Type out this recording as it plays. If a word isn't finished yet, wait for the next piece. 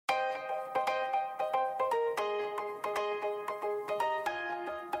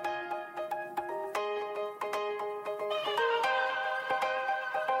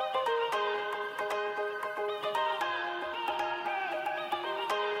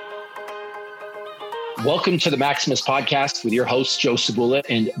Welcome to the Maximus podcast with your hosts, Joe Sabula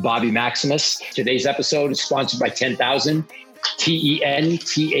and Bobby Maximus. Today's episode is sponsored by 10,000,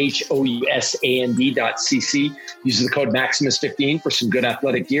 TENTHOUSAND.cc. Use the code Maximus15 for some good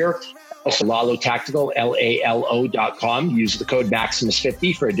athletic gear. Also, Lalo Tactical, LALO.com. Use the code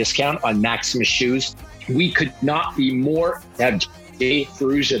Maximus50 for a discount on Maximus shoes. We could not be more to have Jay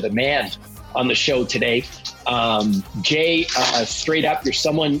Ferruggia, the man, on the show today. Jay, straight up, you're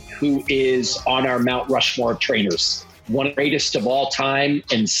someone who is on our Mount Rushmore of trainers, one of the greatest of all time,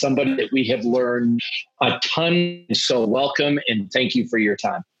 and somebody that we have learned a ton. So welcome and thank you for your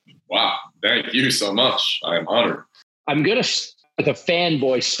time. Wow. Thank you so much. I am honored. I'm going to start with a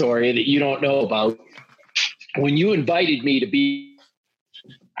fanboy story that you don't know about. When you invited me to be,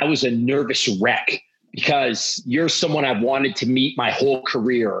 I was a nervous wreck, because you're someone I've wanted to meet my whole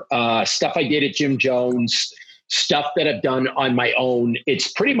career. Stuff I did at Jim Jones, stuff that I've done on my own.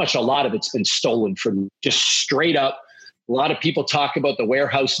 It's pretty much a lot of it's been stolen from me, just straight up. A lot of people talk about the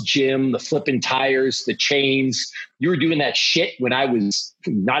warehouse gym, the flipping tires, the chains. You were doing that shit when I was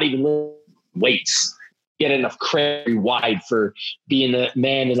not even lifting weights, get enough credit wide for being a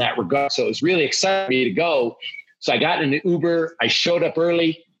man in that regard. So it was really exciting for me to go. So I got in an Uber, I showed up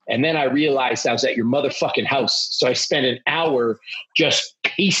early, and then I realized I was at your motherfucking house. So I spent an hour just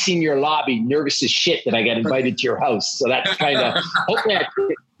pacing your lobby, nervous as shit that I got invited to your house. So that's kind of, hopefully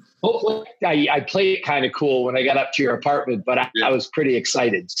I played it kind of cool when I got up to your apartment, but I was pretty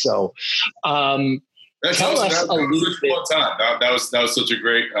excited. So tell us a little bit. That was such a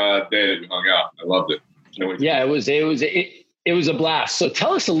great day that we hung out. I loved it. Yeah, it was a blast. So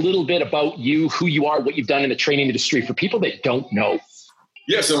tell us a little bit about you, who you are, what you've done in the training industry for people that don't know.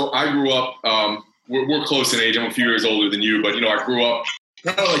 Yeah, so I grew up, we're close in age. I'm a few years older than you, but, I grew up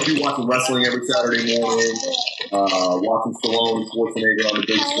kind of like you, watching wrestling every Saturday morning, watching Stallone, Schwarzenegger on the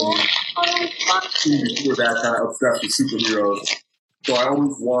big screen. Before that, kind of obsessed with superheroes. So I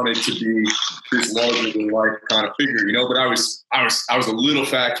always wanted to be this larger-than-life kind of figure, but I was a little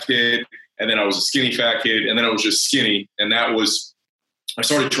fat kid, and then I was a skinny fat kid, and then I was just skinny. And I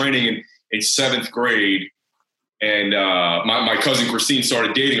started training in seventh grade. And my cousin Christine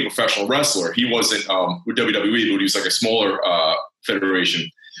started dating a professional wrestler. He wasn't with WWE, but he was like a smaller federation.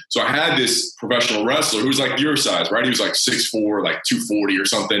 So I had this professional wrestler who was like your size, right? He was like 6'4", like 240 or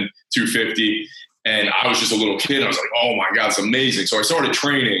something, 250. And I was just a little kid. I was like, oh my God, it's amazing. So I started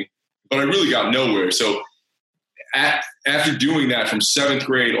training, but I really got nowhere. So after doing that from seventh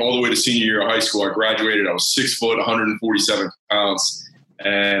grade all the way to senior year of high school, I graduated. I was 6 foot, 147 pounds.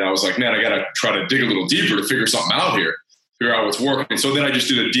 And I was like, man, I got to try to dig a little deeper to figure something out here, figure out what's working. So then I just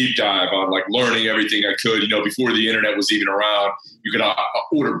did a deep dive on like learning everything I could. Before the internet was even around, you could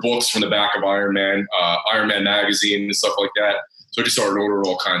order books from the back of Iron Man magazine and stuff like that. So I just started ordering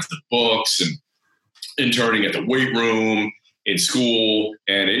all kinds of books and interning at the weight room in school.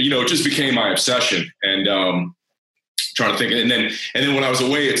 And it just became my obsession. And trying to think. And then when I was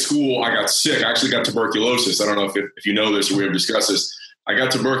away at school, I got sick. I actually got tuberculosis. I don't know if you know this or we have discussed this. I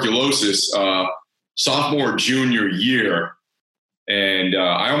got tuberculosis sophomore, junior year, and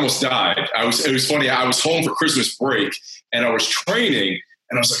I almost died. It was funny. I was home for Christmas break, and I was training,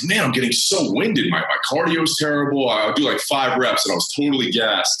 and I was like, man, I'm getting so winded. My cardio's terrible. I'll do like 5 reps, and I was totally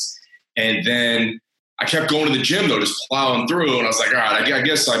gassed. And then I kept going to the gym, though, just plowing through, and I was like, all right, I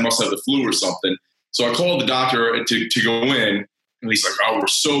guess I must have the flu or something. So I called the doctor to go in, and he's like, oh, we're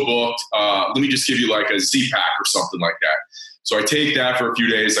so booked. Let me just give you like a Z-Pack or something like that. So I take that for a few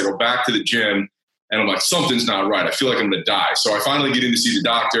days. I go back to the gym, and I'm like, something's not right. I feel like I'm going to die. So I finally get in to see the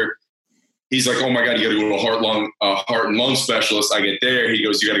doctor. He's like, oh my God, you got to go to a heart and lung specialist. I get there. He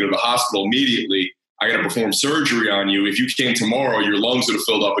goes, you got to go to the hospital immediately. I got to perform surgery on you. If you came tomorrow, your lungs would have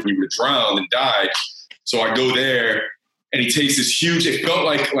filled up and you would have drowned and died. So I go there, and he takes this huge, it felt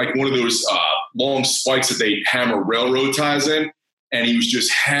like one of those long spikes that they hammer railroad ties in. And he was just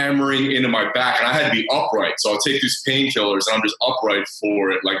hammering into my back, and I had to be upright. So I'll take these painkillers, and I'm just upright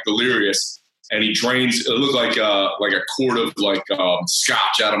for it, like delirious. And he drains, it looked like a quart of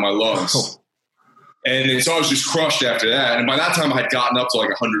scotch out of my lungs. And then, so I was just crushed after that. And by that time, I had gotten up to like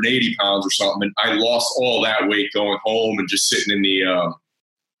 180 pounds or something. And I lost all that weight going home and just sitting in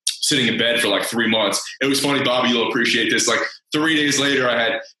bed for like 3 months. It was funny, Bobby, you'll appreciate this. Like 3 days later, I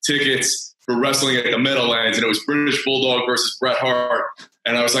had tickets for wrestling at the Meadowlands, and it was British Bulldog versus Bret Hart.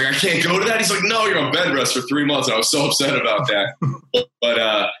 And I was like, I can't go to that. He's like, no, you're on bed rest for 3 months. And I was so upset about that. But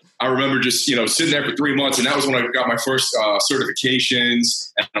I remember just, sitting there for 3 months. And that was when I got my first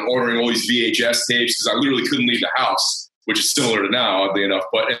certifications. And I'm ordering all these VHS tapes because I literally couldn't leave the house, which is similar to now, oddly enough.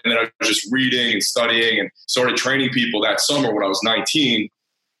 And then I was just reading and studying and started training people that summer when I was 19.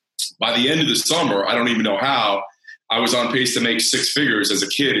 by the end of the summer, I don't even know how, I was on pace to make six figures as a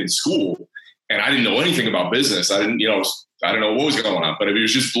kid in school. And I didn't know anything about business. I didn't know what was going on, but it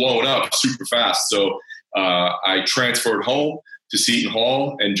was just blowing up super fast. So I transferred home to Seton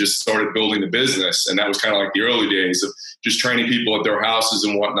Hall and just started building the business. And that was kind of like the early days of just training people at their houses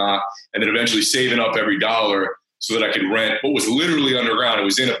and whatnot. And then eventually saving up every dollar so that I could rent what was literally underground. It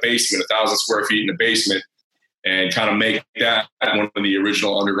was in a basement, 1,000 square feet in a basement, and kind of make that one of the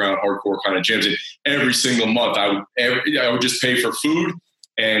original underground hardcore kind of gyms. And every single month I would just pay for food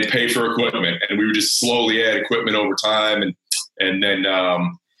and pay for equipment. And we would just slowly add equipment over time. And then,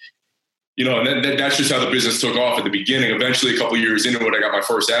 that's just how the business took off at the beginning. Eventually, a couple of years into it, I got my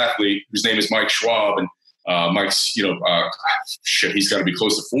first athlete, whose name is Mike Schwab. And Mike's, he's got to be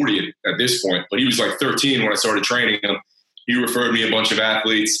close to 40 at this point. But he was like 13 when I started training him. He referred me a bunch of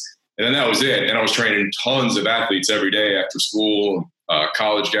athletes. And then that was it. And I was training tons of athletes every day after school,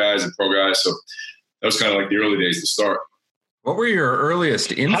 college guys and pro guys. So that was kind of like the early days to start. What were your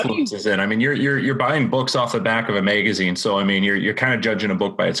earliest influences in? I mean, you're buying books off the back of a magazine, so I mean, you're kind of judging a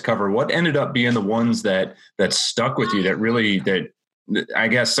book by its cover. What ended up being the ones that stuck with you that I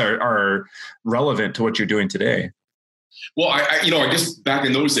guess are relevant to what you're doing today? Well, I guess back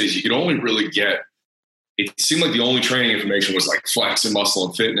in those days, you could only really get. It seemed like the only training information was like flex and muscle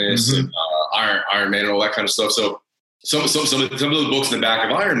and fitness and Iron Man and all that kind of stuff. So some of the books in the back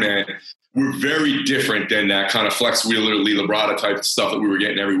of Iron Man were very different than that kind of Flex Wheeler, Lee Labrada type stuff that we were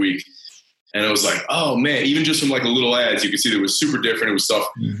getting every week. And it was like, oh man, even just from like a little ads, you could see that it was super different. It was stuff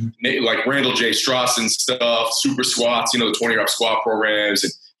like Randall J. Strawson stuff, super squats, the 20 rep squat programs,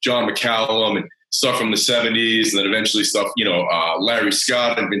 and John McCallum and stuff from the 70s. And then eventually stuff, Larry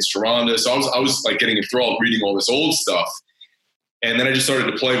Scott and Vince Gironda. So I was like getting enthralled reading all this old stuff. And then I just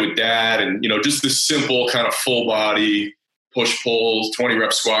started to play with that and, just this simple kind of full body push pulls, 20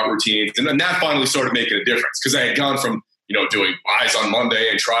 rep squat routines. And then that finally started making a difference because I had gone from, doing buys on Monday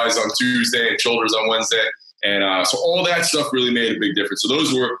and tries on Tuesday and shoulders on Wednesday. And so all that stuff really made a big difference. So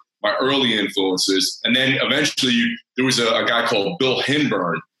those were my early influences. And then eventually there was a guy called Bill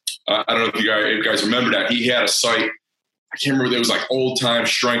Hinburn. I don't know if you guys remember that. He had a site. I can't remember. It was like Old Time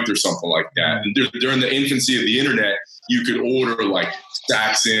Strength or something like that. And during the infancy of the internet, you could order like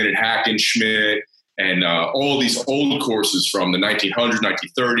Saxon and Hackenschmidt and all these old courses from the 1900s,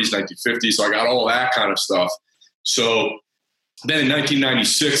 1930s, 1950s. So I got all that kind of stuff. So then in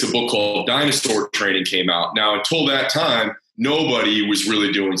 1996, a book called Dinosaur Training came out. Now, until that time, nobody was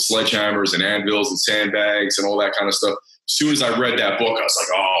really doing sledgehammers and anvils and sandbags and all that kind of stuff. As soon as I read that book, I was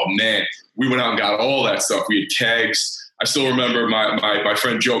like, oh man, we went out and got all that stuff. We had kegs. I still remember my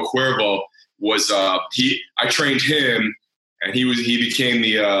friend Joe Cuervo was, I trained him and he became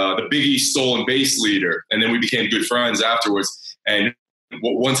the Big East stolen base leader. And then we became good friends afterwards. And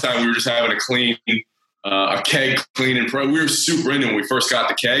one time we were just having a keg clean and pro. We were super into when we first got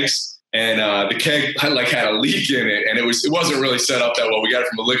the kegs, and the keg had a leak in it, and it wasn't really set up that well. We got it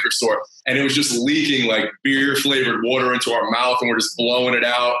from a liquor store, and it was just leaking like beer flavored water into our mouth, and we're just blowing it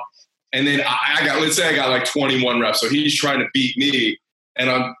out. And then I got like 21 reps, so he's trying to beat me,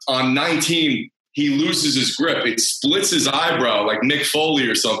 and on 19 he loses his grip. It splits his eyebrow like Mick Foley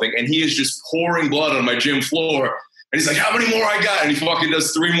or something, and he is just pouring blood on my gym floor. And he's like, "How many more I got?" And he fucking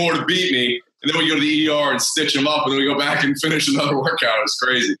does 3 more to beat me. And then we go to the ER and stitch them up, and then we go back and finish another workout. It's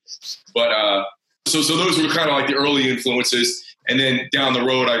crazy. But so those were kind of like the early influences. And then down the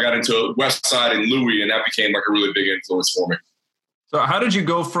road, I got into Westside and Louis, and that became like a really big influence for me. So how did you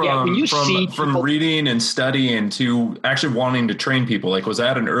go from reading and studying to actually wanting to train people? Like, was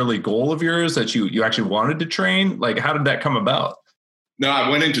that an early goal of yours that you actually wanted to train? Like, how did that come about? No, I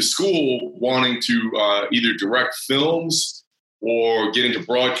went into school wanting to either direct films or get into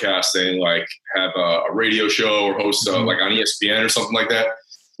broadcasting, like have a radio show or host like on ESPN or something like that,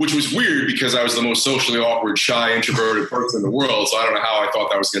 which was weird because I was the most socially awkward, shy, introverted person in the world. So I don't know how I thought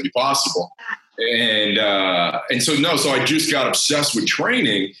that was going to be possible. And so I just got obsessed with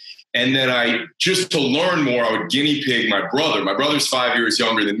training. And then just to learn more, I would guinea pig my brother. My brother's 5 years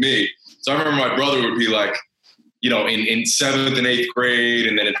younger than me. So I remember my brother would be like, in 7th and 8th grade.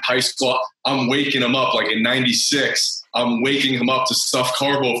 And then in high school, I'm waking him up like in 96. I'm waking him up to stuff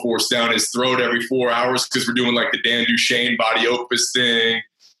Carbo Force down his throat every 4 hours because we're doing like the Dan Duchesne body opus thing.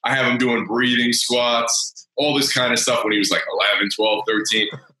 I have him doing breathing squats, all this kind of stuff when he was like 11, 12, 13.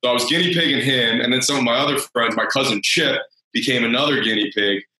 So I was guinea pigging him. And then some of my other friends, my cousin Chip became another guinea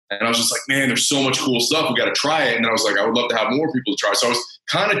pig. And I was just like, man, there's so much cool stuff. We got to try it. And I was like, I would love to have more people to try. So I was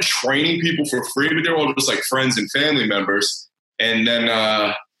kind of training people for free, but they were all just like friends and family members. And then,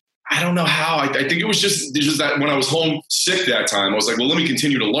 I I don't know how. I think it was just that when I was home sick that time, I was like, well, let me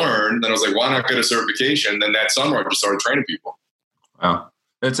continue to learn. Then I was like, why not get a certification? Then that summer, I just started training people. Wow.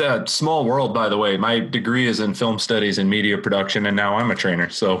 It's a small world, by the way. My degree is in film studies and media production, and now I'm a trainer.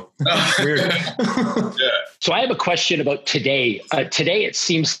 So it's weird. Yeah. So I have a question about today. Today, it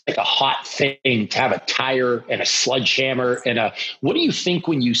seems like a hot thing to have a tire and a sledgehammer what do you think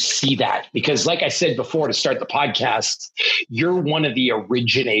when you see that? Because like I said before, to start the podcast, you're one of the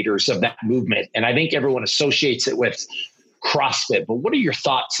originators of that movement. And I think everyone associates it with CrossFit. But what are your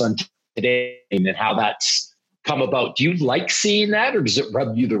thoughts on today and how that's come about? Do you like seeing that, or does it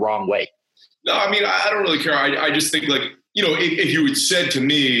rub you the wrong way? No, I mean, I don't really care. I just think, like, you know, if you had said to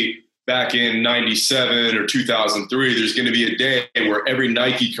me back in 97 or 2003, there's going to be a day where every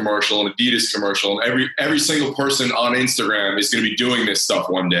Nike commercial and Adidas commercial and every single person on Instagram is going to be doing this stuff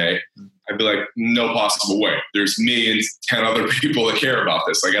one day, I'd be like, no possible way. There's me and 10 other people that care about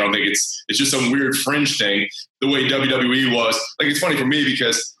this. Like, I don't think it's just some weird fringe thing the way WWE was. Like, it's funny for me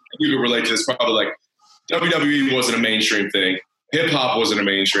because you could relate to this probably, like, WWE wasn't a mainstream thing. Hip hop wasn't a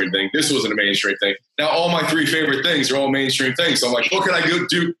mainstream thing. This wasn't a mainstream thing. Now all my three favorite things are all mainstream things. So I'm like, what can I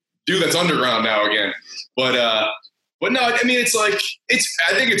do that's underground now again? But no, I mean, it's like,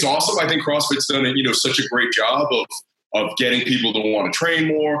 I think it's awesome. I think CrossFit's done, you know, such a great job of getting people to want to train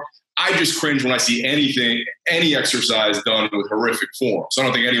more. I just cringe when I see any exercise done with horrific form. So I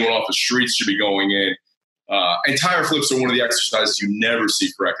don't think anyone off the streets should be going in. And tire flips are one of the exercises you never see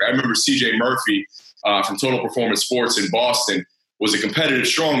correctly. I remember CJ Murphy, from Total Performance Sports in Boston, was a competitive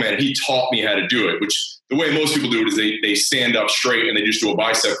strongman. He taught me how to do it, which the way most people do it is they stand up straight and they just do a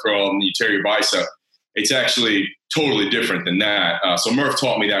bicep curl and you tear your bicep. It's actually totally different than that. So Murph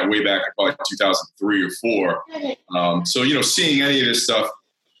taught me that way back in probably 2003 or 4. So, you know, seeing any of this stuff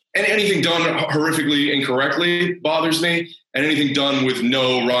and anything done horrifically incorrectly bothers me, and anything done with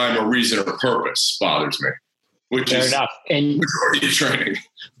no rhyme or reason or purpose bothers me, which is majority of training.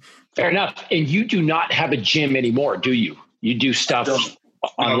 Fair enough. And you do not have a gym anymore, do you? You do stuff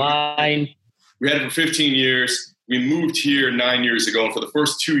online? We had it for 15 years. We moved here 9 years ago. And for the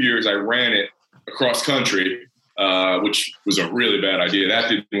first 2 years, I ran it across country, which was a really bad idea. That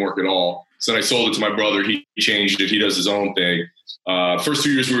didn't work at all. So then I sold it to my brother. He changed it. He does his own thing. First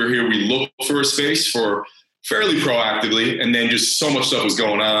 2 years we were here, we looked for a space for fairly proactively. And then just so much stuff was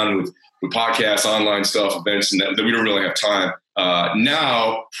going on with podcasts, online stuff, events, and that we don't really have time.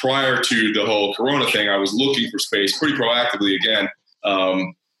 Now, prior to the whole Corona thing, I was looking for space pretty proactively again.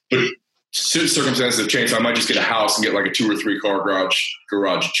 But circumstances have changed. So I might just get a house and get like a 2 or 3 car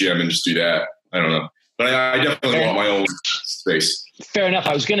garage gym and just do that. I don't know. But I definitely want my own space. Fair enough.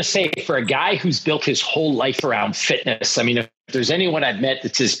 I was going to say, for a guy who's built his whole life around fitness, I mean, if there's anyone I've met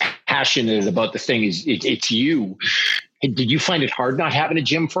that's as passionate about the thing, it's you. Did you find it hard not having a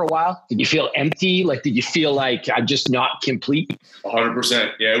gym for a while? Did you feel empty? Like, did you feel like I'm just not complete?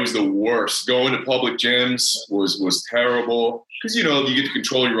 100%. Yeah, it was the worst. Going to public gyms was terrible because, you know, you get to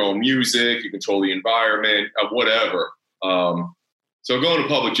control your own music, you control the environment, whatever. So going to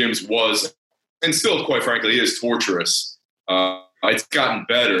public gyms was, and still, quite frankly, is torturous. It's gotten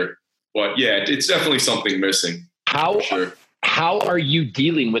better, but yeah, it's definitely something missing. How are you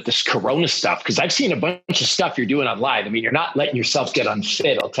dealing with this Corona stuff? Because I've seen a bunch of stuff you're doing online. I mean, you're not letting yourself get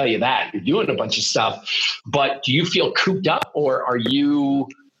unfit. I'll tell you that. You're doing a bunch of stuff. But do you feel cooped up, or are you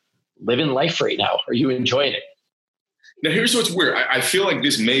living life right now? Are you enjoying it? Now, here's what's weird. I feel like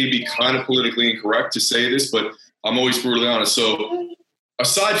this may be kind of politically incorrect to say this, but I'm always brutally honest. So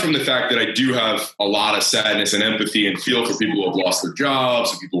aside from the fact that I do have a lot of sadness and empathy and feel for people who have lost their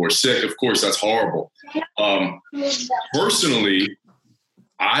jobs and people who are sick, of course, that's horrible. Personally,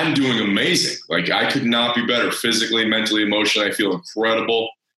 I'm doing amazing. Like, I could not be better physically, mentally, emotionally. I feel incredible.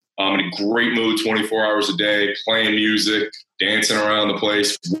 I'm in a great mood 24 hours a day, playing music, dancing around the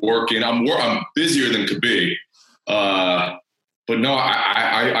place, working. I'm busier than could be. But no,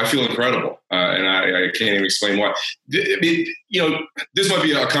 I feel incredible, and I can't even explain why. You know, this might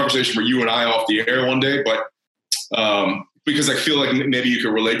be a conversation for you and I off the air one day, but because I feel like maybe you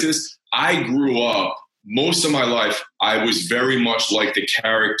could relate to this. I grew up, most of my life, I was very much like the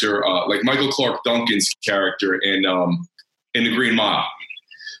character, like Michael Clark Duncan's character in The Green Mile.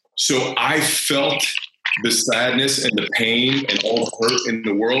 So I felt the sadness and the pain and all the hurt in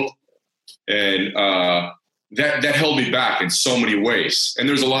the world, and that held me back in so many ways. And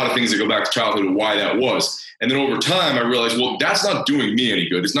there's a lot of things that go back to childhood and why that was. And then over time, I realized, well, that's not doing me any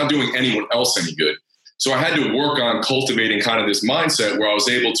good. It's not doing anyone else any good. So I had to work on cultivating kind of this mindset where I was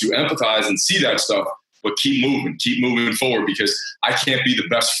able to empathize and see that stuff, but keep moving forward, because I can't be the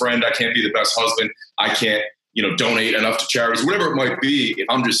best friend. I can't be the best husband. I can't donate enough to charities, whatever it might be. If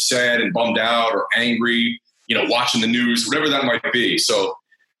I'm just sad and bummed out or angry, watching the news, whatever that might be. So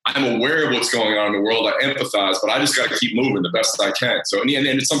I'm aware of what's going on in the world. I empathize, but I just got to keep moving the best I can. So,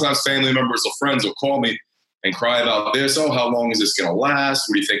 and sometimes family members or friends will call me and cry about this. Oh, how long is this going to last?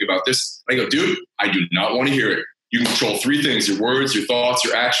 What do you think about this? I go, dude, I do not want to hear it. You can control three things: your words, your thoughts,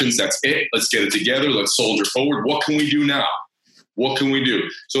 your actions. That's it. Let's get it together. Let's soldier forward. What can we do now? What can we do?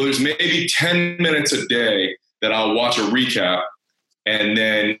 So there's maybe 10 minutes a day that I'll watch a recap. And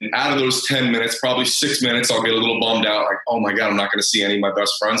then out of those 10 minutes, probably 6 minutes, I'll get a little bummed out. Like, oh my God, I'm not going to see any of my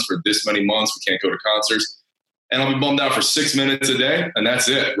best friends for this many months. We can't go to concerts. And I'll be bummed out for 6 minutes a day. And that's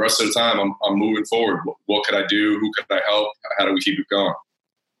it. The rest of the time, I'm moving forward. What could I do? Who could I help? How do we keep it going?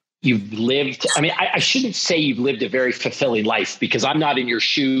 You've lived, I shouldn't say you've lived a very fulfilling life, because I'm not in your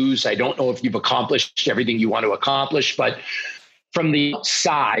shoes. I don't know if you've accomplished everything you want to accomplish, but from the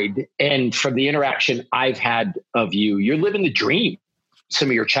outside and from the interaction I've had of you, you're living the dream. Some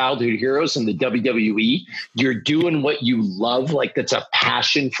of your childhood heroes in the WWE, you're doing what you love, like that's a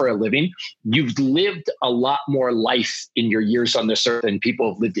passion for a living. You've lived a lot more life in your years on this earth than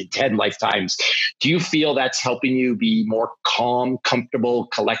people have lived in 10 lifetimes. Do you feel that's helping you be more calm, comfortable,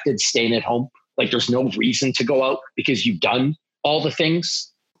 collected, staying at home? Like there's no reason to go out because you've done all the things?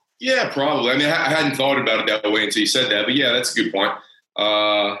 Yeah, probably. I hadn't thought about it that way until you said that, but yeah, that's a good point.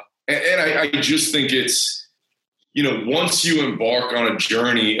 And I just think it's, once you embark on a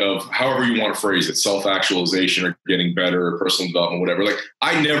journey of however you want to phrase it, self-actualization or getting better or personal development, whatever, like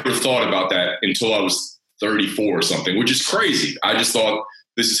I never thought about that until I was 34 or something, which is crazy. I just thought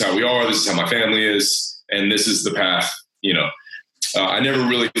this is how we are. This is how my family is. And this is the path, I never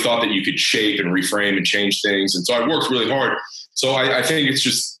really thought that you could shape and reframe and change things. And so I worked really hard. So I think it's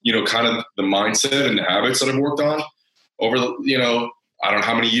just, kind of the mindset and the habits that I've worked on over the, I don't know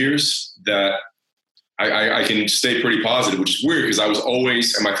how many years that I can stay pretty positive, which is weird because I was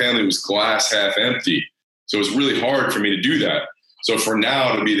always, and my family was glass half empty. So it was really hard for me to do that. So for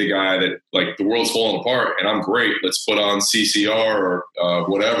now to be the guy that like the world's falling apart and I'm great, let's put on CCR or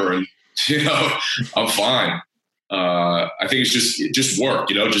whatever. And, I'm fine. I think it's just work,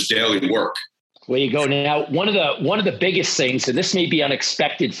 just daily work. Way you go. Now, one of the biggest things, and this may be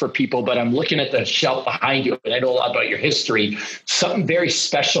unexpected for people, but I'm looking at the shelf behind you and I know a lot about your history. Something very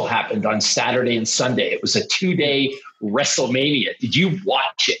special happened on Saturday and Sunday. It was a 2-day WrestleMania. Did you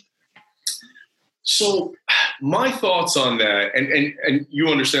watch it? So my thoughts on that, and you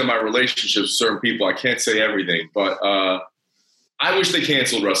understand my relationships with certain people. I can't say everything, but I wish they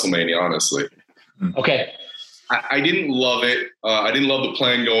canceled WrestleMania, honestly. Okay. I didn't love it. I didn't love the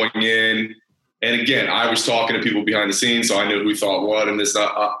plan going in. And again, I was talking to people behind the scenes, so I knew who thought what and this.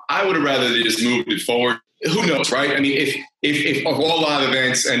 I would have rather they just moved it forward. Who knows, right? I mean, if all live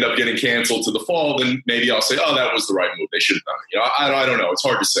events end up getting canceled to the fall, then maybe I'll say, oh, that was the right move. They should have done it. I don't know. It's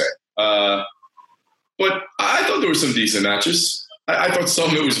hard to say. But I thought there were some decent matches. I thought some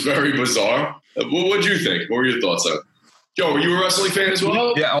of it was very bizarre. What did you think? What were your thoughts on it? Joe, were you a wrestling fan as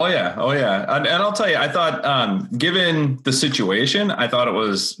well? Yeah. Oh yeah. And I'll tell you, I thought, given the situation, I thought it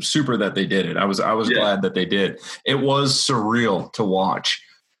was super that they did it. I was glad that they did. It was surreal to watch,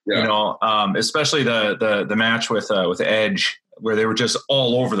 especially the match with Edge, where they were just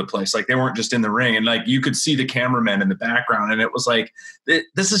all over the place. Like they weren't just in the ring, and like you could see the cameramen in the background, and it was like,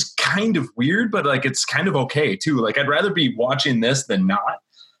 this is kind of weird, but like it's kind of okay too. Like I'd rather be watching this than not.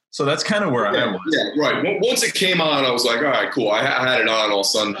 So that's kind of where I was. Yeah, right. Once it came on, I was like, all right, cool. I had it on all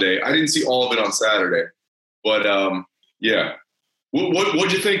Sunday. I didn't see all of it on Saturday. But, yeah.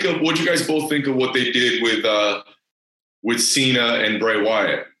 What'd you think of, what'd you guys both think of what they did with Cena and Bray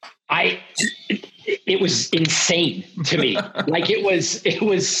Wyatt? It was insane to me. Like it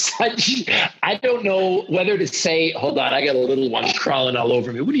was such, I don't know whether to say, hold on, I got a little one crawling all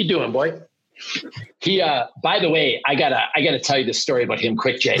over me. What are you doing, boy? He, by the way, I gotta tell you the story about him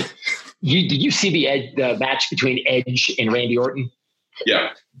quick, Jay. Did you see the match between Edge and Randy Orton? Yeah.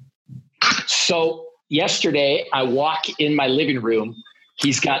 So yesterday I walk in my living room.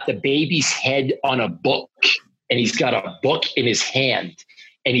 He's got the baby's head on a book and he's got a book in his hand.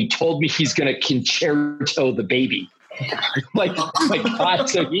 And he told me he's going to concerto the baby. Like, oh my God.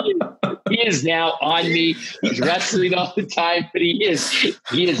 So he is now on me. He's wrestling all the time, but he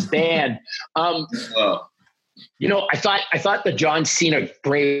is banned. I thought the John Cena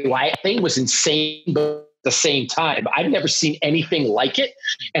Bray Wyatt thing was insane, but at the same time, I've never seen anything like it.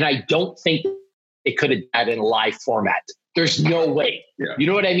 And I don't think it could have had in a live format. There's no way. Yeah. You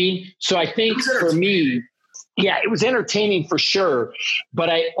know what I mean? So I think for me, yeah, it was entertaining for sure. But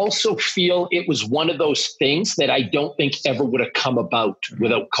I also feel it was one of those things that I don't think ever would have come about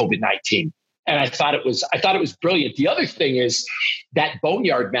without COVID-19. And I thought it was brilliant. The other thing is that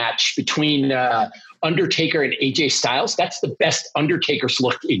Boneyard match between Undertaker and AJ Styles. That's the best Undertaker's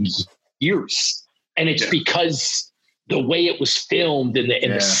look in years. And it's because the way it was filmed and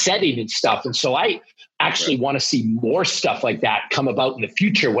the setting and stuff. And so I actually want to see more stuff like that come about in the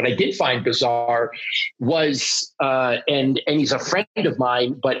future. What I did find bizarre was, and he's a friend of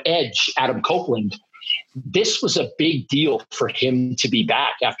mine, but Edge, Adam Copeland, this was a big deal for him to be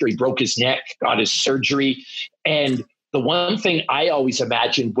back after he broke his neck, got his surgery. And the one thing I always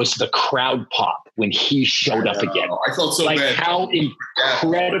imagined was the crowd pop when he showed up again. I felt so bad. How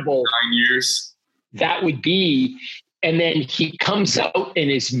incredible 9 years that would be. And then he comes out and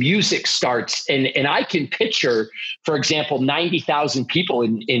his music starts. And I can picture, for example, 90,000 people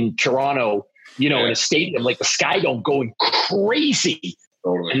in Toronto, in a stadium like the Sky Dome going crazy.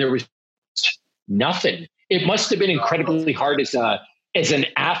 Totally. And there was nothing. It must have been incredibly hard as an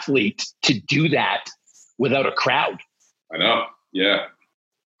athlete to do that without a crowd. I know. Yeah.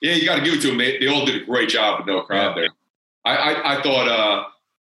 Yeah, you got to give it to them. They all did a great job with no crowd there. I thought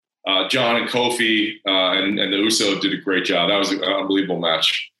John and Kofi and the Uso did a great job. That was an unbelievable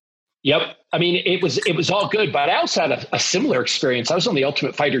match. Yep. I mean, it was all good, but I also had a similar experience. I was on the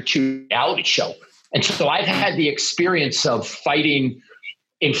Ultimate Fighter 2 reality show. And so I've had the experience of fighting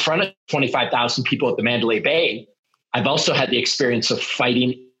in front of 25,000 people at the Mandalay Bay. I've also had the experience of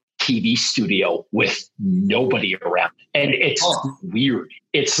fighting TV studio with nobody around. And it's weird.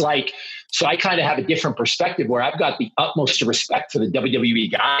 It's like, so I kind of have a different perspective where I've got the utmost respect for the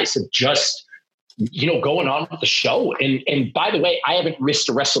WWE guys of just, going on with the show. And by the way, I haven't missed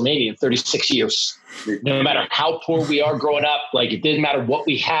a WrestleMania in 36 years. No matter how poor we are growing up, like it didn't matter what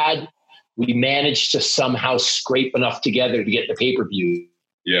we had, we managed to somehow scrape enough together to get the pay-per-view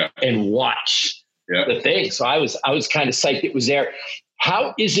and watch the thing. So I was kind of psyched it was there.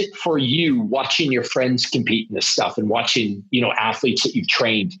 How is it for you watching your friends compete in this stuff and watching, athletes that you've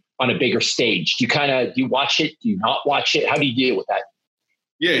trained on a bigger stage? Do you watch it? Do you not watch it? How do you deal with that?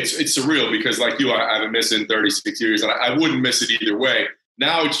 Yeah, it's surreal because like you, I haven't missed it in 36 years and I wouldn't miss it either way.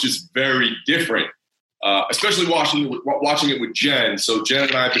 Now it's just very different, especially watching it with Jen. So Jen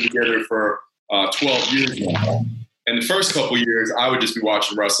and I have been together for 12 years now. And the first couple of years, I would just be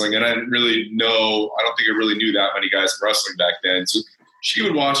watching wrestling, and I don't think I really knew that many guys in wrestling back then. So she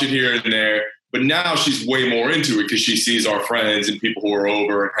would watch it here and there, but now she's way more into it because she sees our friends and people who are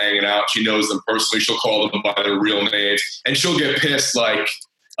over and hanging out. She knows them personally. She'll call them by their real names, and she'll get pissed like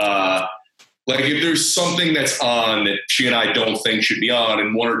if there's something that's on that she and I don't think should be on,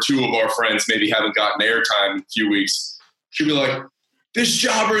 and one or two of our friends maybe haven't gotten airtime in a few weeks, she'll be like, this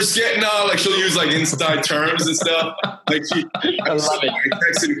jobber's getting on. Like she'll use like inside terms and stuff. Like I love it. I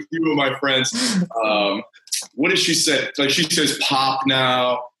texted a few of my friends. What did she say? Like she says pop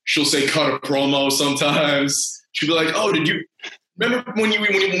now. She'll say cut a promo sometimes. She'll be like, oh, did you remember when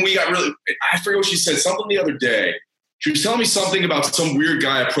we got really, I forget what she said, something the other day. She was telling me something about some weird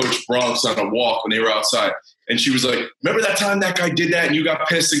guy approached Bronx on a walk when they were outside. And she was like, remember that time that guy did that and you got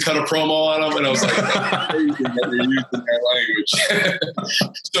pissed and cut a promo on him? And I was like, that's crazy that you're using that language.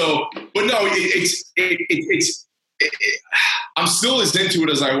 So, but no, it's I'm still as into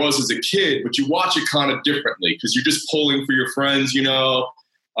it as I was as a kid, but you watch it kind of differently because you're just pulling for your friends, you're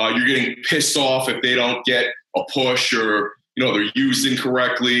getting pissed off if they don't get a push or, they're used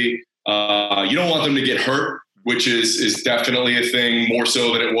incorrectly. You don't want them to get hurt, which is definitely a thing more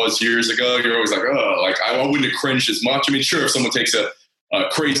so than it was years ago. You're always like, I wouldn't have cringed as much. I mean, sure, if someone takes a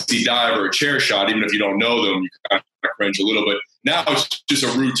crazy dive or a chair shot, even if you don't know them, you kind of cringe a little bit. Now it's just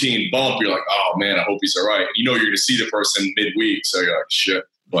a routine bump. You're like, oh man, I hope he's all right. And you're going to see the person midweek. So you're like, shit.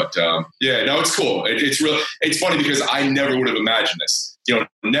 But it's cool. It's funny because I never would have imagined this,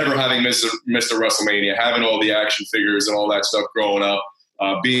 never having missed a WrestleMania, having all the action figures and all that stuff growing up,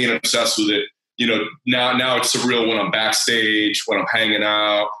 being obsessed with it. Now it's surreal when I'm backstage, when I'm hanging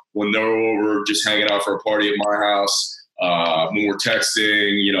out, when they're over, just hanging out for a party at my house, when we're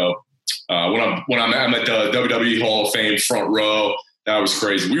texting, when I'm at the WWE Hall of Fame front row. That was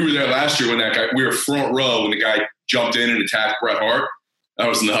crazy. We were there last year when we were front row when the guy jumped in and attacked Bret Hart. That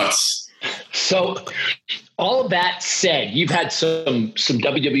was nuts. So all of that said, you've had some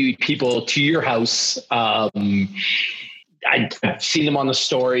WWE people to your house. I've seen them on the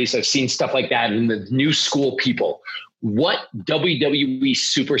stories. I've seen stuff like that. And the new school people, what WWE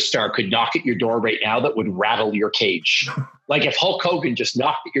superstar could knock at your door right now that would rattle your cage? Like if Hulk Hogan just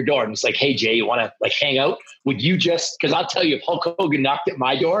knocked at your door and was like, hey, Jay, you want to like hang out? Would you just, because I'll tell you, if Hulk Hogan knocked at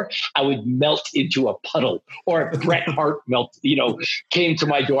my door, I would melt into a puddle. Or if Bret Hart came to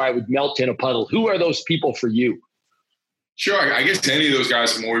my door, I would melt in a puddle. Who are those people for you? Sure. I guess any of those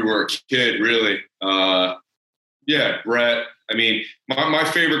guys from when we were a kid, really. Yeah, Brett. I mean, my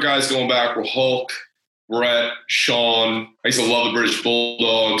favorite guys going back were Hulk, Brett, Sean. I used to love the British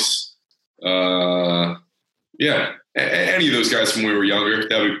Bulldogs. Yeah, any of those guys from when we were younger.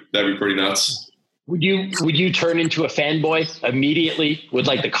 That'd be pretty nuts. Would you turn into a fanboy immediately with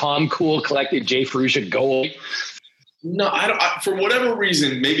like the calm, cool, collected Jay Ferruggia goalie? No, I don't. For whatever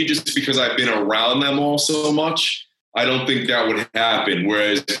reason, maybe just because I've been around them all so much, I don't think that would happen.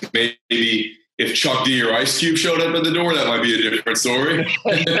 Whereas maybe if Chuck D or Ice Cube showed up at the door, that might be a different story.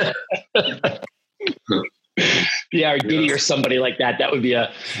 Yeah, or Diddy or somebody like that. That would be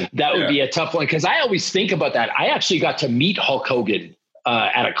a tough one, because I always think about that. I actually got to meet Hulk Hogan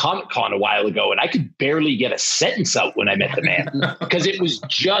at a Comic-Con a while ago, and I could barely get a sentence out when I met the man, because it was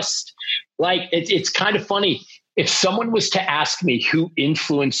just like, it's kind of funny. If someone was to ask me who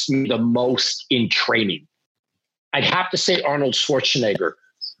influenced me the most in training, I'd have to say Arnold Schwarzenegger,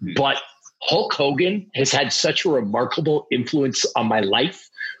 but Hulk Hogan has had such a remarkable influence on my life,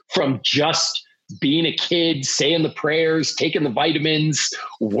 from just being a kid, saying the prayers, taking the vitamins,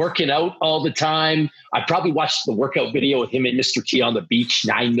 working out all the time. I probably watched the workout video with him and Mr. T on the beach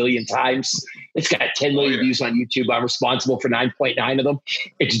 9 million times. It's got 10 million views on YouTube. I'm responsible for 9.9 of them.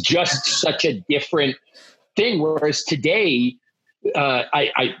 It's just such a different thing. Whereas today,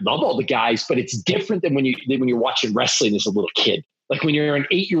 I love all the guys, but it's different than when you're watching wrestling as a little kid. Like when you're an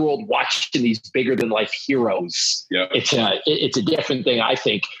 8-year-old watching these bigger than life heroes, it's a different thing, I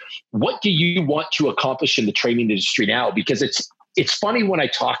think. What do you want to accomplish in the training industry now? Because it's funny when I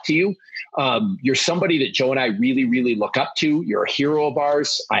talk to you, you're somebody that Joe and I really, really look up to. You're a hero of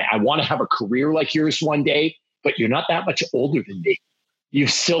ours. I want to have a career like yours one day, but you're not that much older than me.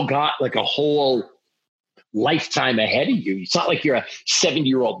 You've still got like a whole lifetime ahead of you. It's not like you're a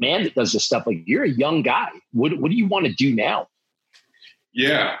 70-year-old man that does this stuff. Like, you're a young guy. What do you want to do now?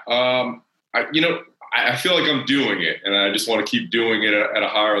 Yeah. I feel like I'm doing it, and I just want to keep doing it at a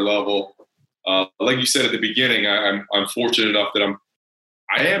higher level. Like you said at the beginning, I'm fortunate enough that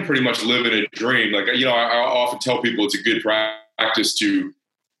I am pretty much living a dream. Like, I often tell people it's a good practice to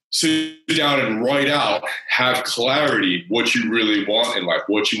sit down and write out, have clarity, what you really want in life,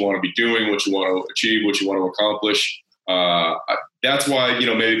 what you want to be doing, what you want to achieve, what you want to accomplish. That's why,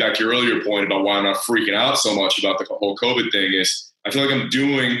 maybe back to your earlier point about why I'm not freaking out so much about the whole COVID thing is I feel like I'm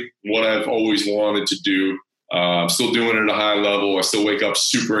doing what I've always wanted to do. I'm still doing it at a high level. I still wake up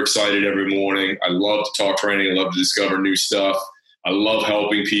super excited every morning. I love to talk training. I love to discover new stuff. I love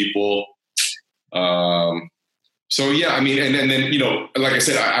helping people. So yeah, I mean, and then, like I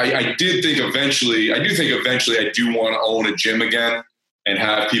said, I do think eventually I do want to own a gym again and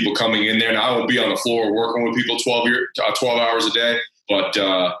have people coming in there. Now, I won't be on the floor working with people 12 hours a day, but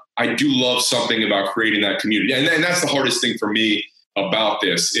I do love something about creating that community. And that's the hardest thing for me about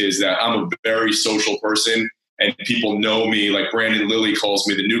this, is that I'm a very social person, and people know me. Like Brandon Lilly calls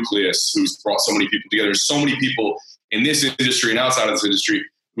me the nucleus, who's brought so many people together. There's so many people in this industry and outside of this industry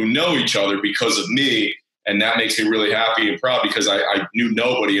who know each other because of me. And that makes me really happy and proud, because I knew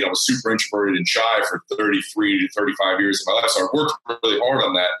nobody, and I was super introverted and shy for 33 to 35 years of my life. So I worked really hard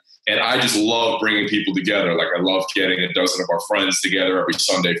on that. And I just love bringing people together. Like, I love getting a dozen of our friends together every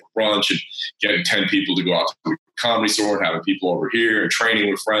Sunday for brunch, and getting 10 people to go out to the Comedy Store, and having people over here and training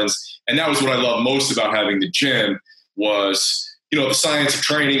with friends. And that was what I love most about having the gym was, the science of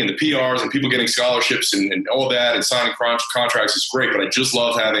training and the PRs and people getting scholarships and all that, and signing contracts is great. But I just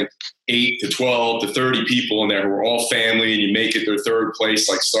love having 8 to 12 to 30 people in there who are all family, and you make it their third place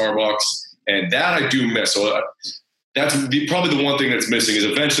like Starbucks. And that I do miss. So that's probably the one thing that's missing, is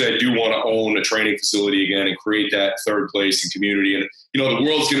eventually I do want to own a training facility again and create that third place and community. And, the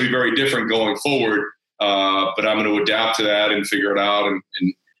world's going to be very different going forward, but I'm going to adapt to that and figure it out. And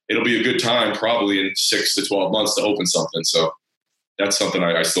it'll be a good time probably in 6 to 12 months to open something. So that's something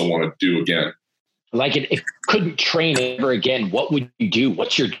I still want to do again. Like, if you couldn't train ever again, what would you do?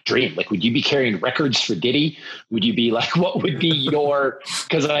 What's your dream? Like, would you be carrying records for Diddy? Would you be like, what would be your,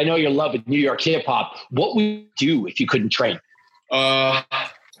 because I know you love New York hip hop. What would you do if you couldn't train? I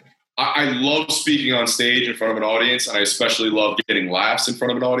love speaking on stage in front of an audience, and I especially love getting laughs in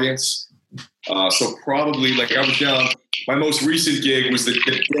front of an audience. So probably, like, I was down, my most recent gig was the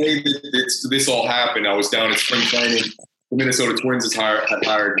day that this all happened. I was down at spring training. The Minnesota Twins had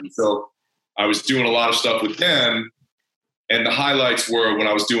hired me. So I was doing a lot of stuff with them, and the highlights were when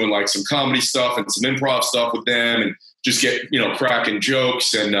I was doing like some comedy stuff and some improv stuff with them, and just get, cracking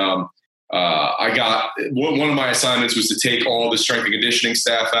jokes. And I got, one of my assignments was to take all the strength and conditioning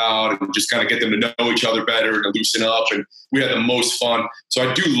staff out and just kind of get them to know each other better and to loosen up. And we had the most fun. So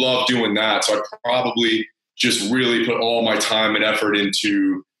I do love doing that. So I'd probably just really put all my time and effort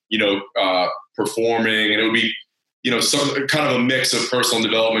into, performing. And it would be, some kind of a mix of personal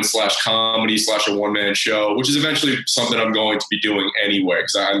development / comedy / a one-man show, which is eventually something I'm going to be doing anyway,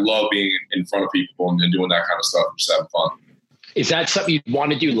 because I love being in front of people and doing that kind of stuff and just having fun. Is that something you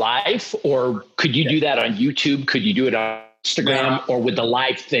want to do live, or could you do that on YouTube? Could you do it on Instagram, or would the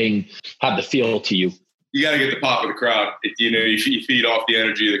live thing have the feel to you? You got to get the pop of the crowd. You feed off the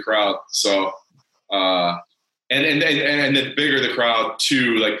energy of the crowd. So, and the bigger the crowd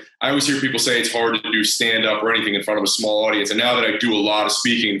too, like I always hear people say it's hard to do stand up or anything in front of a small audience. And now that I do a lot of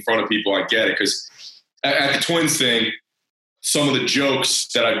speaking in front of people, I get it. Cause at the Twins thing, some of the jokes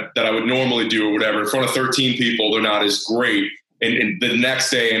that I would normally do or whatever in front of 13 people, they're not as great. And the next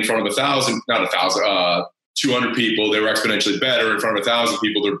day in front of 200 people, they were exponentially better. In front of 1,000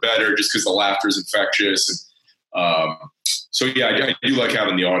 people, they're better just because the laughter is infectious. And, so yeah, I do like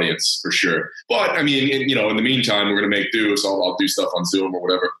having the audience for sure. But I mean, in the meantime, we're going to make do. So I'll do stuff on Zoom or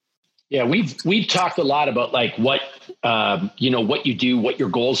whatever. Yeah. We've talked a lot about like what you do, what your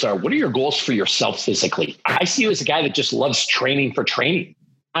goals are. What are your goals for yourself physically? I see you as a guy that just loves training for training.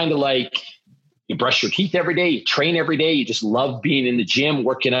 Kind of like you brush your teeth every day, you train every day. You just love being in the gym,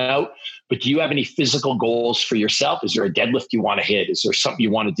 working out. But do you have any physical goals for yourself? Is there a deadlift you want to hit? Is there something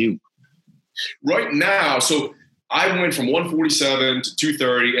you want to do? Right now, so I went from 147 to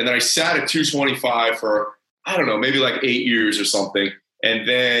 230, and then I sat at 225 for, I don't know, maybe like 8 years or something. And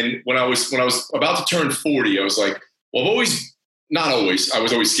then when I was about to turn 40, I was like, well, I was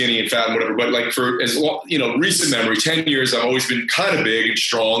always skinny and fat and whatever, but like for as long, recent memory, 10 years, I've always been kind of big and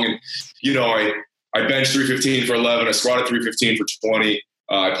strong. And, I benched 315 for 11. I squatted 315 for 20.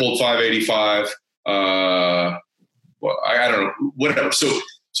 I pulled 585. I don't know, whatever. So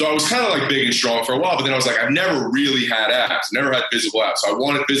I was kind of like big and strong for a while, but then I was like, I've never really had abs, never had visible abs. So I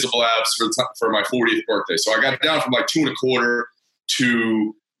wanted visible abs for my 40th birthday. So I got down from like 2.25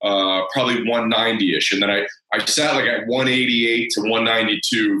 to probably 190-ish. And then I sat like at 188 to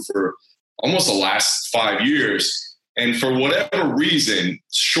 192 for almost the last 5 years. And for whatever reason,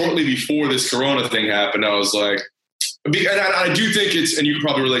 shortly before this Corona thing happened, I was like, and I do think and you can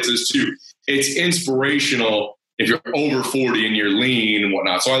probably relate to this too, it's inspirational if you're over 40 and you're lean and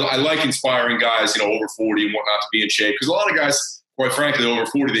whatnot. So I like inspiring guys, over 40 and whatnot to be in shape. Because a lot of guys, quite frankly, over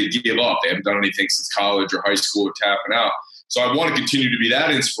 40, they give up. They haven't done anything since college or high school or tapping out. So I want to continue to be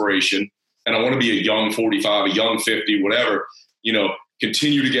that inspiration. And I want to be a young 45, a young 50, whatever,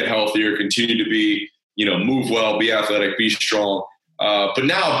 continue to get healthier, continue to be, move well, be athletic, be strong. But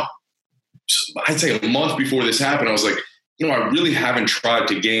now, I'd say a month before this happened, I was like, I really haven't tried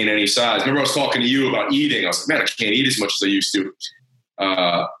to gain any size. Remember I was talking to you about eating. I was like, man, I can't eat as much as I used to.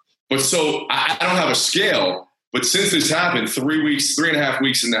 But so I don't have a scale, but since this happened, 3.5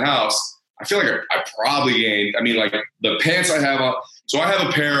 weeks in the house, I feel like I probably gained, like the pants I have on. So I have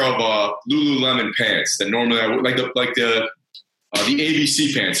a pair of Lululemon pants that normally I would like the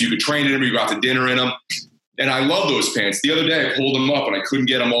ABC pants. You could train in them, you go out to dinner in them. And I love those pants. The other day I pulled them up and I couldn't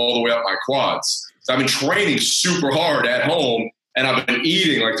get them all the way up my quads. So I've been training super hard at home and I've been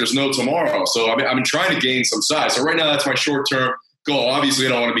eating like there's no tomorrow. So I've been trying to gain some size. So right now that's my short-term goal. Obviously I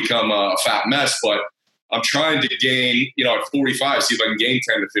don't want to become a fat mess, but I'm trying to gain, at 45, see if I can gain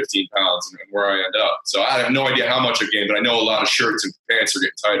 10 to 15 pounds and where I end up. So I have no idea how much I've gained, but I know a lot of shirts and pants are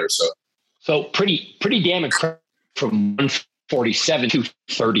getting tighter. So pretty damn incredible from 147 to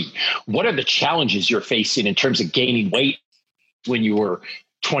 30. What are the challenges you're facing in terms of gaining weight when you were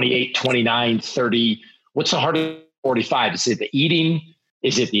 28, 29, 30? What's the hardest 45? Is it the eating?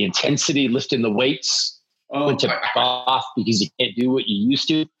 Is it the intensity, lifting the weights? To back off because you can't do what you used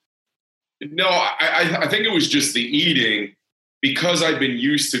to? No, I think it was just the eating, because I've been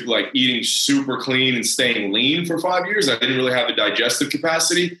used to like eating super clean and staying lean for 5 years. I didn't really have the digestive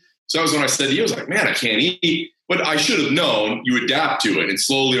capacity. So that was when I said to you, I was like, man, I can't eat. But I should have known you adapt to it and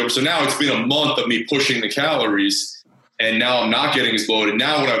slowly over. So now it's been a month of me pushing the calories and now I'm not getting as bloated.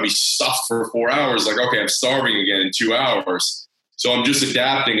 Now when I would be stuffed for 4 hours, like, okay, I'm starving again in 2 hours. So I'm just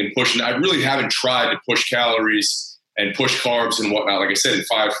adapting and pushing. I really haven't tried to push calories and push carbs and whatnot, like I said, in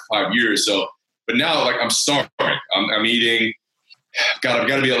five years. So, but now like I'm starving. I'm eating, I've got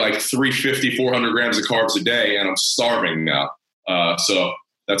to be at like 350, 400 grams of carbs a day and I'm starving now. So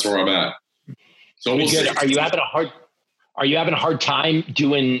that's where I'm at. So we'll see. Are you having a hard time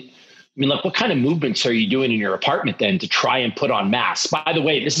doing, what kind of movements are you doing in your apartment then to try and put on mass? By the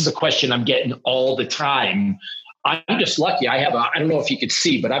way, this is a question I'm getting all the time. I'm just lucky. I don't know if you could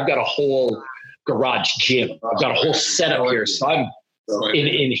see, but I've got a whole garage gym. I've got a whole setup here. So I'm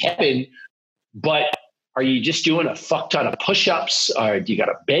in heaven, but are you just doing a fuck ton of push-ups or do you got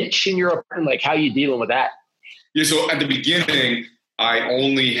a bench in your apartment? Like how are you dealing with that? Yeah. So at the beginning, I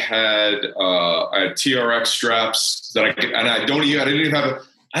only had I had TRX straps that I didn't even have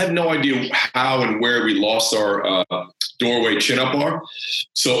I have no idea how and where we lost our doorway chin-up bar.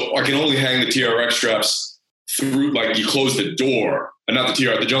 So I can only hang the TRX straps through, like you close the door, not the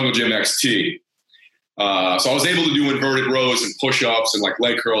TRX, the Jungle Gym XT. So I was able to do inverted rows and push-ups and like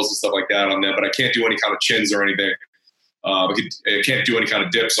leg curls and stuff like that on them, but I can't do any kind of chins or anything. I can't do any kind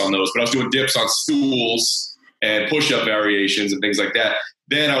of dips on those, but I was doing dips on stools and push-up variations and things like that.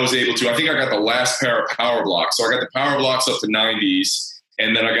 Then I was able to, I think I got the last pair of power blocks. So I got the power blocks up to 90s.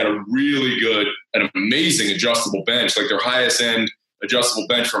 And then I got a really good, an amazing adjustable bench, like their highest end adjustable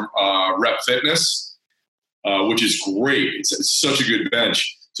bench from Rep Fitness, which is great. It's such a good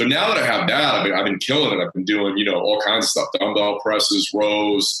bench. So now that I have that, I've been killing it. I've been doing, all kinds of stuff: dumbbell presses,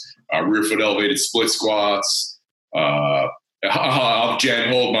 rows, rear foot elevated split squats. I'll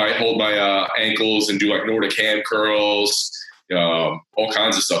hold my ankles and do like Nordic hand curls, all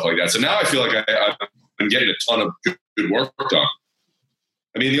kinds of stuff like that. So now I feel like I've been getting a ton of good work done.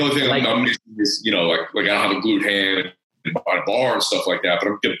 I mean, the only thing I'm missing is, like I don't have a glute hand on a bar and stuff like that, but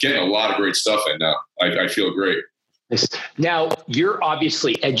I'm getting a lot of great stuff in now. I feel great. Now, you're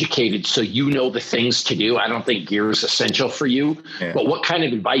obviously educated, so you know the things to do. I don't think gear is essential for you, but what kind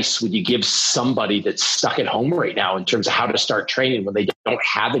of advice would you give somebody that's stuck at home right now in terms of how to start training when they don't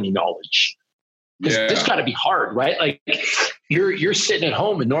have any knowledge? Because this got to be hard, right? Like you're sitting at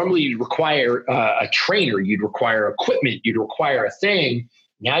home and normally you'd require a trainer, you'd require equipment, you'd require a thing.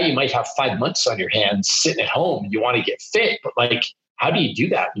 Now you might have 5 months on your hands sitting at home. You want to get fit, but like, how do you do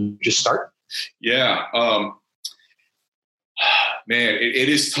that? You just start? Yeah. Man, it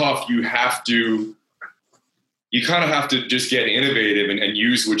is tough. You kind of have to just get innovative and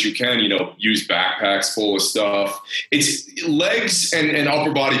use what you can, use backpacks full of stuff. It's legs and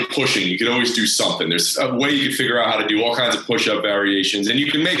upper body pushing. You can always do something. There's a way you can figure out how to do all kinds of push-up variations, and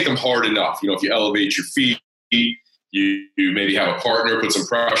you can make them hard enough. If you elevate your feet, you maybe have a partner, put some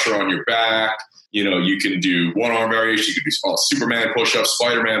pressure on your back. You can do one-arm variation. You can do Superman push-ups,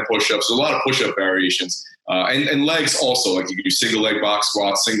 Spider-Man push-ups. There's a lot of push-up variations. And legs also, like you can do single leg box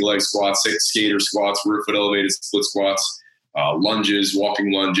squats, single leg squats, skater squats, rear foot elevated split squats, lunges,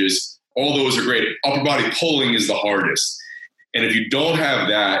 walking lunges. All those are great. Upper body pulling is the hardest. And if you don't have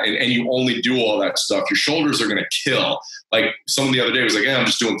that and you only do all that stuff, your shoulders are going to kill. Like someone the other day was like, I'm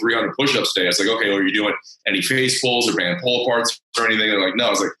just doing 300 push-ups today. I was like, okay, well, are you doing any face pulls or band pull aparts or anything? They're like, no. I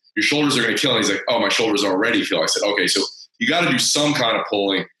was like, your shoulders are going to kill. And he's like, oh, my shoulders already kill. I said, okay, so you got to do some kind of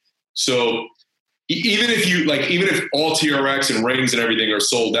pulling. So even if all TRX and rings and everything are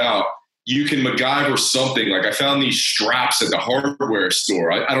sold out, you can MacGyver something. Like I found these straps at the hardware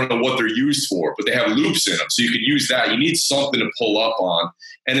store. I don't know what they're used for, but they have loops in them. So you can use that. You need something to pull up on.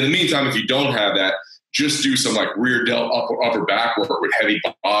 And in the meantime, if you don't have that, just do some like rear delt upper back work with heavy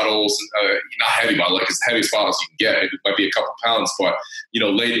bottles. Not heavy bottle, like it's the heaviest bottles you can get. It might be a couple pounds, but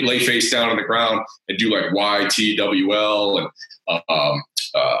lay face down on the ground and do like YTWL and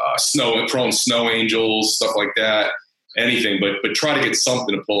prone snow angels, stuff like that. Anything, but try to get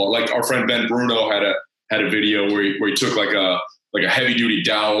something to pull. Like our friend Ben Bruno had a video where he took like a heavy duty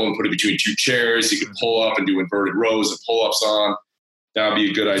dowel and put it between two chairs. He could pull up and do inverted rows and pull ups on. That would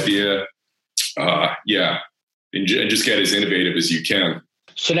be a good idea. And just get as innovative as you can.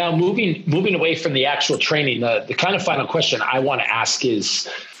 So now moving away from the actual training, the kind of final question I want to ask is,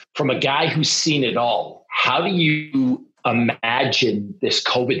 from a guy who's seen it all, how do you imagine this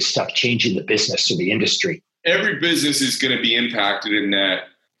COVID stuff changing the business or the industry? Every business is going to be impacted in that.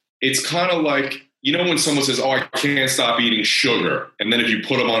 It's kind of like, when someone says, I can't stop eating sugar. And then if you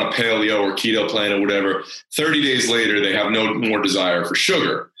put them on a paleo or keto plan or whatever, 30 days later, they have no more desire for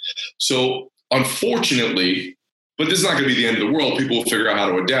sugar. So unfortunately, but this is not going to be the end of the world. People will figure out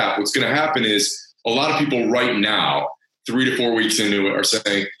how to adapt. What's going to happen is a lot of people right now, 3 to 4 weeks into it, are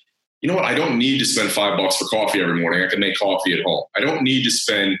saying, you know what? I don't need to spend $5 for coffee every morning. I can make coffee at home. I don't need to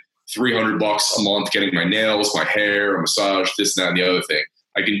spend $300 a month getting my nails, my hair, a massage, this, that, and the other thing.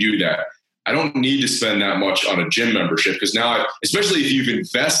 I can do that. I don't need to spend that much on a gym membership because now, especially if you've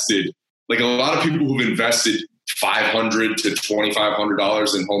invested, like a lot of people who've invested $500 to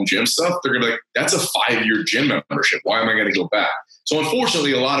 $2,500 in home gym stuff, they're going to be like, that's a 5-year gym membership. Why am I going to go back? So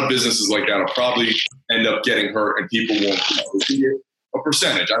unfortunately, a lot of businesses like that will probably end up getting hurt and people won't a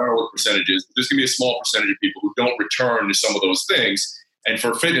percentage. I don't know what percentage is. But there's going to be a small percentage of people who don't return to some of those things. And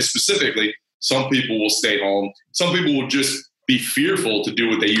for fitness specifically, some people will stay home. Some people will just be fearful to do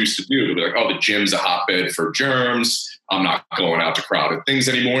what they used to do. They'll be like, oh, the gym's a hotbed for germs. I'm not going out to crowded things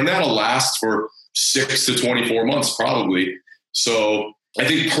anymore. And that'll last for 6 to 24 months probably. So I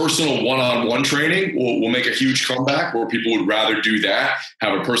think personal one-on-one training will make a huge comeback, where people would rather do that,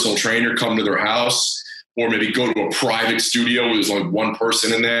 have a personal trainer come to their house, or maybe go to a private studio where there's only one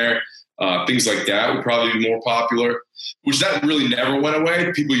person in there. Things like that would probably be more popular, which that really never went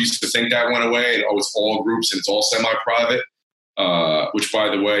away. People used to think that went away, and it's all groups and it's all semi-private, which, by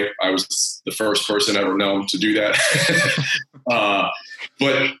the way, I was the first person ever known to do that.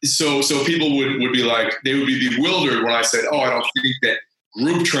 But so people would be like, they would be bewildered when I said, I don't think that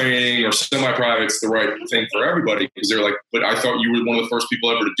group training or semi-private is the right thing for everybody. Because they're like, but I thought you were one of the first people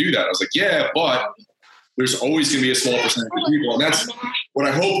ever to do that. I was like, yeah, but there's always going to be a small percentage of people. And that's what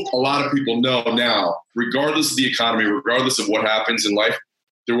I hope a lot of people know now. Regardless of the economy, regardless of what happens in life,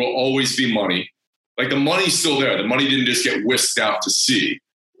 there will always be money. Like, the money's still there. The money didn't just get whisked out to sea.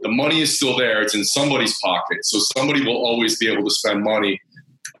 The money is still there. It's in somebody's pocket. So somebody will always be able to spend money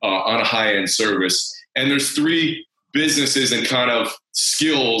on a high-end service. And there's 3 businesses and kind of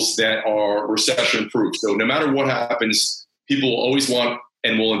skills that are recession-proof. So no matter what happens, people will always want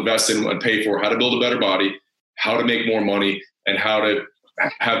and will invest in and pay for how to build a better body, how to make more money, and how to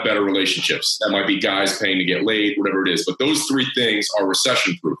have better relationships. That might be guys paying to get laid, whatever it is. But those 3 things are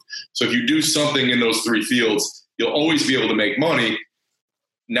recession-proof. So if you do something in those 3 fields, you'll always be able to make money.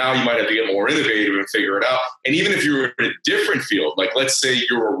 Now you might have to get more innovative and figure it out. And even if you're in a different field, like let's say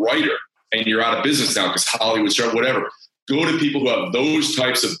you're a writer and you're out of business now because Hollywood's shut, whatever, go to people who have those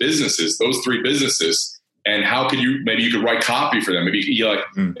types of businesses, those 3 businesses. And how can maybe you could write copy for them. Maybe you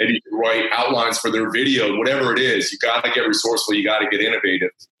could write outlines for their video, whatever it is. You got to get resourceful. You got to get innovative.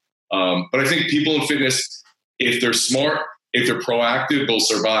 But I think people in fitness, if they're smart, if they're proactive, they'll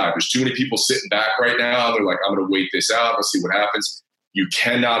survive. There's too many people sitting back right now. They're like, I'm going to wait this out. Let's see what happens. You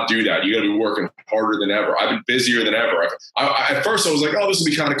cannot do that. You got to be working harder than ever. I've been busier than ever. At first I was like, this will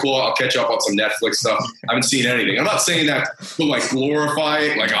be kind of cool. I'll catch up on some Netflix stuff. I haven't seen anything. I'm not saying that to like glorify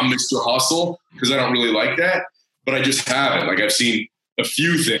it, like I'm Mr. Hustle, because I don't really like that, but I just haven't. Like, I've seen a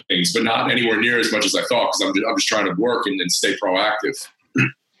few things, but not anywhere near as much as I thought, because I'm just trying to work and stay proactive.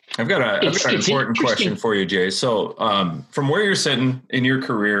 I've got an important question for you, Jay. So from where you're sitting in your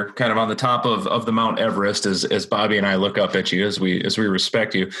career, kind of on the top of the Mount Everest, as Bobby and I look up at you, as we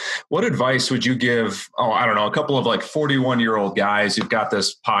respect you, what advice would you give, I don't know, a couple of like 41-year-old guys who've got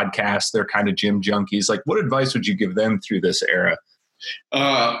this podcast, they're kind of gym junkies. Like, what advice would you give them through this era?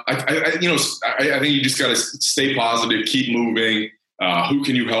 I think you just got to stay positive, keep moving. Who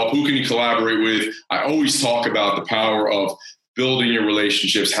can you help? Who can you collaborate with? I always talk about the power of building your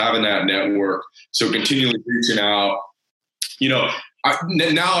relationships, having that network. So continually reaching out. Now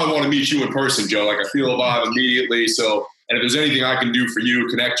I want to meet you in person, Joe. Like, I feel a vibe immediately. So, and if there's anything I can do for you,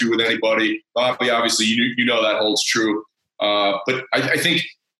 connect you with anybody, Bobby, obviously, you know that holds true. But I think,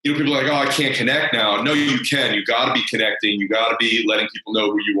 people are like, I can't connect now. No, you can. You got to be connecting. You got to be letting people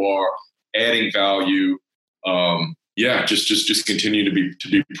know who you are, adding value. Just continue to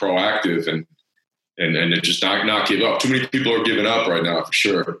be proactive and just not give up. Too many people are giving up right now, for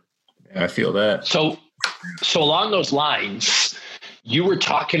sure. Yeah, I feel that. So along those lines, you were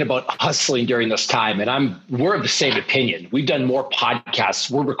talking about hustling during this time, and we're of the same opinion. We've done more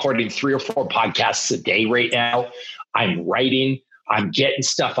podcasts. We're recording 3 or 4 podcasts a day right now. I'm writing. I'm getting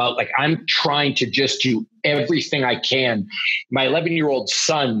stuff out. Like, I'm trying to just do everything I can. My 11-year-old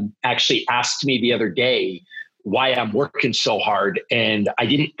son actually asked me the other day why I'm working so hard. And I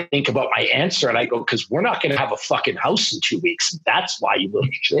didn't think about my answer. And I go, because we're not going to have a fucking house in 2 weeks. That's why, you little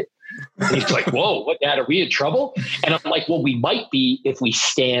shit. And he's like, whoa, what, Dad, are we in trouble? And I'm like, well, we might be if we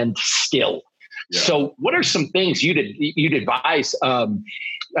stand still. Yeah. So what are some things you'd advise? I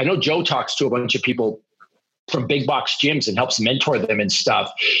know Joe talks to a bunch of people from big box gyms and helps mentor them and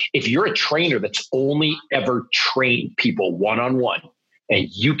stuff. If you're a trainer that's only ever trained people one-on-one and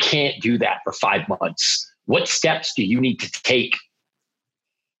you can't do that for 5 months, what steps do you need to take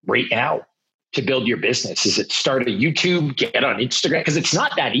right now to build your business? Is it start a YouTube, get on Instagram? Because it's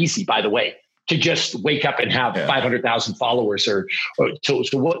not that easy, by the way, to just wake up and have 500,000 followers. So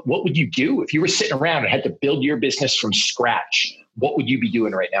what would you do if you were sitting around and had to build your business from scratch? What would you be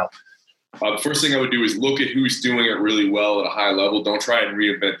doing right now? The first thing I would do is look at who's doing it really well at a high level. Don't try and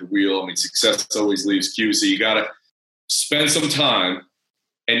reinvent the wheel. I mean, success always leaves cues. So you got to spend some time.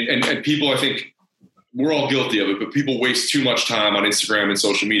 And people, I think, we're all guilty of it, but people waste too much time on Instagram and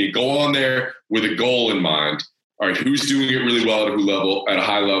social media. Go on there with a goal in mind. All right, who's doing it really well at a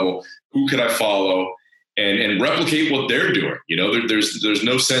high level? Who could I follow? And replicate what they're doing. There's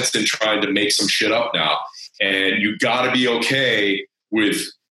no sense in trying to make some shit up now. And you got to be okay with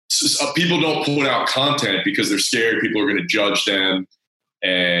people don't put out content because they're scared people are going to judge them,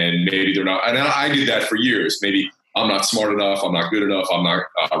 and maybe they're not. And I did that for years. Maybe I'm not smart enough, I'm not good enough, I'm not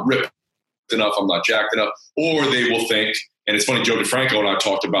ripped enough, I'm not jacked enough. Or they will think, and it's funny, Joe DeFranco and I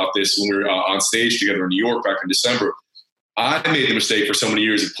talked about this when we were on stage together in New York back in December. I made the mistake for so many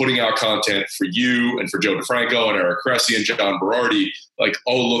years of putting out content for you and for Joe DeFranco and Eric Cressy and John Berardi, like,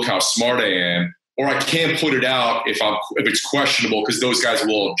 oh, look how smart I am. Or I can't put it out if it's questionable because those guys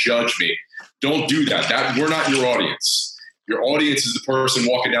will all judge me. Don't do that. We're not your audience. Your audience is the person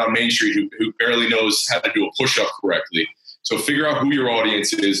walking down Main Street who barely knows how to do a push-up correctly. So figure out who your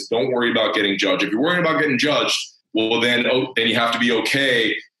audience is. Don't worry about getting judged. If you're worried about getting judged, well, then you have to be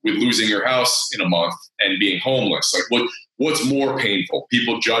okay with losing your house in a month and being homeless. Like, what's more painful?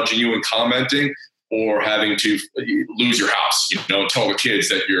 People judging you and commenting, or having to lose your house, tell the kids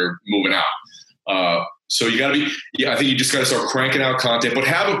that you're moving out. So you got to be, I think you just got to start cranking out content, but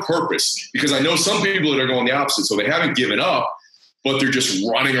have a purpose, because I know some people that are going the opposite. So they haven't given up, but they're just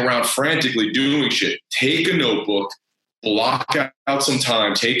running around frantically doing shit. Take a notebook, block out some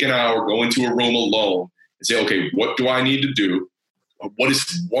time, take an hour, go into a room alone and say, okay, what do I need to do? What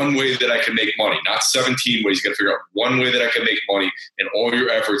is one way that I can make money? Not 17 ways. You got to figure out one way that I can make money, and all your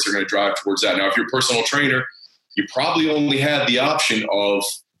efforts are going to drive towards that. Now, if you're a personal trainer, you probably only had the option of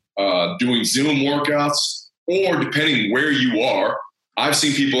doing Zoom workouts, or depending where you are. I've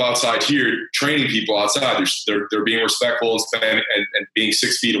seen people outside here training people outside. They're being respectful and being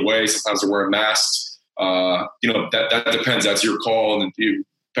 6 feet away. Sometimes they're wearing masks. That depends. That's your call, and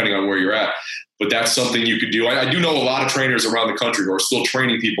depending on where you're at. But that's something you could do. I do know a lot of trainers around the country who are still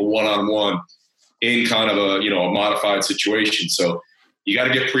training people one-on-one in kind of a modified situation. So you got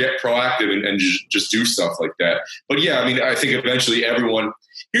to get proactive and just do stuff like that. But yeah, I mean, I think eventually everyone.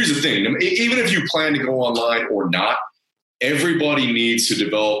 Here's the thing: even if you plan to go online or not, everybody needs to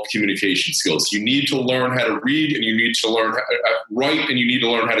develop communication skills. You need to learn how to read, and you need to learn how to write, and you need to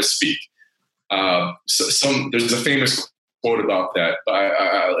learn how to speak. There's a famous quote about that.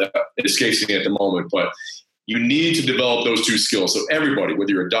 It escapes me at the moment, but you need to develop those two skills. So everybody,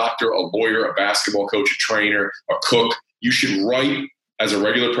 whether you're a doctor, a lawyer, a basketball coach, a trainer, a cook, you should write as a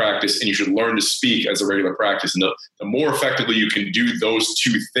regular practice, and you should learn to speak as a regular practice. And the more effectively you can do those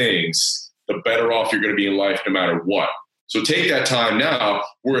two things, the better off you're going to be in life no matter what. So take that time now.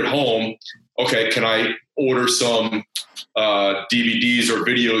 We're at home. Okay, can I order some DVDs or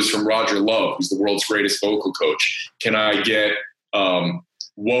videos from Roger Love, who's the world's greatest vocal coach? Can I get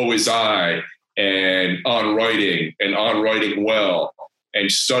Woe Is I and On Writing Well, and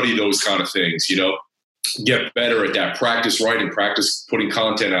study those kind of things, get better at that, practice writing, practice putting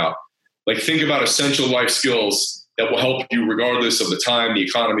content out. Like, think about essential life skills that will help you regardless of the time, the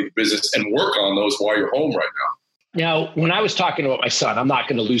economy, the business, and work on those while you're home right now. Now, when I was talking about my son, I'm not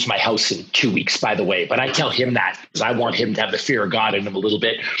going to lose my house in 2 weeks, by the way, but I tell him that because I want him to have the fear of God in him a little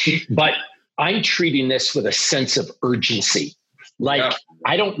bit. But I'm treating this with a sense of urgency. Like,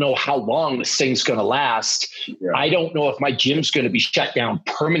 I don't know how long this thing's going to last. Yeah. I don't know if my gym's going to be shut down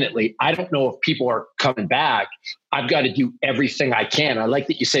permanently. I don't know if people are coming back. I've got to do everything I can. I like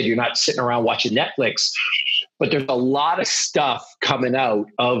that you said you're not sitting around watching Netflix, but there's a lot of stuff coming out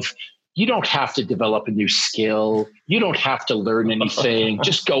of, you don't have to develop a new skill. You don't have to learn anything.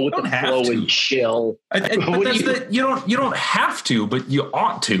 Just go with the flow and chill. You don't have to, but you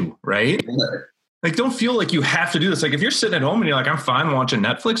ought to, right? Like, don't feel like you have to do this. Like, if you're sitting at home and you're like, I'm fine watching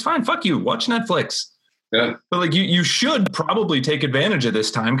Netflix, fine, fuck you, watch Netflix. Yeah. But like, you should probably take advantage of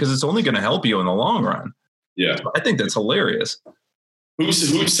this time because it's only going to help you in the long run. Yeah. So I think that's hilarious.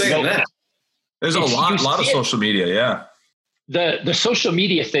 Who's saying that? There's a lot of social media. Yeah. The social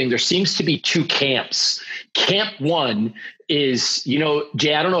media thing, there seems to be two camps. Camp one is,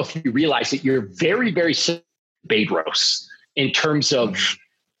 Jay, I don't know if you realize it, you're very, very similar to Bedros in terms of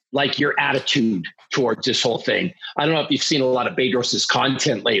like your attitude towards this whole thing. I don't know if you've seen a lot of Bedros's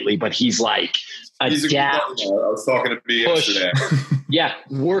content lately, but he's like, adapt. I was talking to B yesterday. Yeah.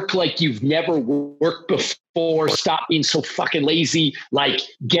 Work like you've never worked before. Stop being so fucking lazy. Like,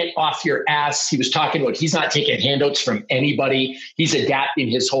 get off your ass. He was talking about, he's not taking handouts from anybody. He's adapting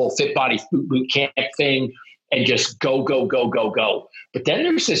his whole Fit Body Boot Camp thing and just go, go, go, go, go. But then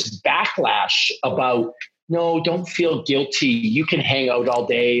there's this backlash about, no, don't feel guilty. You can hang out all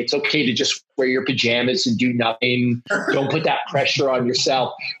day. It's okay to just wear your pajamas and do nothing. Don't put that pressure on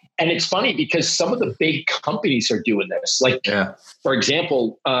yourself. And it's funny because some of the big companies are doing this. Like, for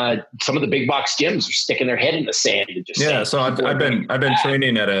example, some of the big box gyms are sticking their head in the sand and just saying, so I've been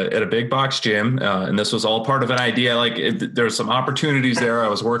training at a big box gym, and this was all part of an idea. Like, there's some opportunities there. I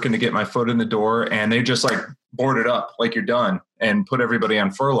was working to get my foot in the door, and they just like board it up like you're done and put everybody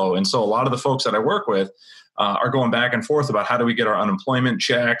on furlough. And so a lot of the folks that I work with are going back and forth about how do we get our unemployment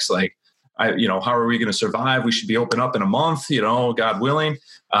checks, like. how are we going to survive? We should be open up in a month, God willing.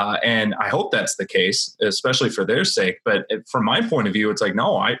 And I hope that's the case, especially for their sake. But from my point of view, it's like,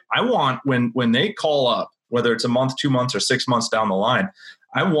 no, I want when they call up, whether it's a month, 2 months, or 6 months down the line,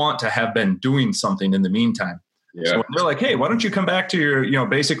 I want to have been doing something in the meantime. Yeah. So when they're like, hey, why don't you come back to your,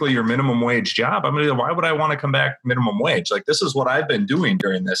 basically your minimum wage job? I'm going to, why would I want to come back minimum wage? Like, this is what I've been doing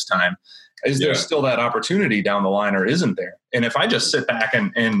during this time. Is there still that opportunity down the line, or isn't there? And if I just sit back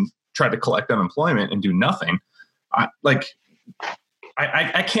and try to collect unemployment and do nothing, I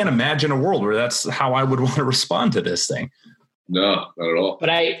can't imagine a world where that's how I would want to respond to this thing. No, not at all. But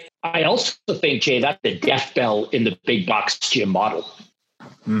I also think, Jay, that's the death bell in the big box gym model.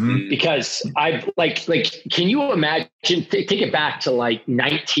 Mm-hmm. Because can you imagine, take it back to like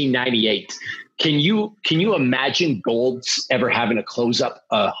 1998. Can you imagine Gold's ever having to close up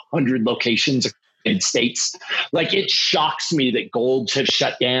 100 locations in states? Like, it shocks me that Gold's have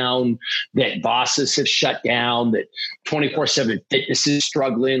shut down, that Bosses have shut down, that 24/7 Fitness is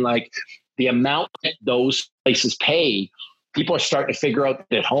struggling. Like, the amount that those places pay, people are starting to figure out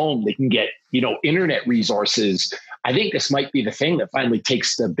that at home they can get, internet resources. I think this might be the thing that finally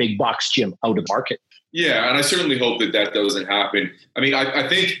takes the big box gym out of the market. Yeah, and I certainly hope that doesn't happen. I mean, I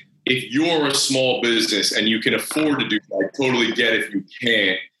think if you're a small business and you can afford to do that, I totally get if you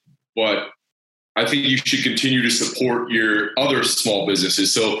can't. But I think you should continue to support your other small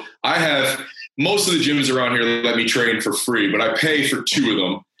businesses. So I have most of the gyms around here let me train for free, but I pay for 2 of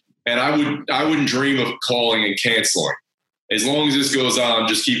them. And I wouldn't dream of calling and canceling. As long as this goes on,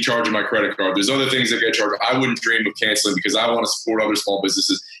 just keep charging my credit card. There's other things that get charged. I wouldn't dream of canceling because I want to support other small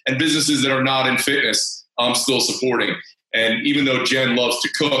businesses and businesses that are not in fitness. I'm still supporting. And even though Jen loves to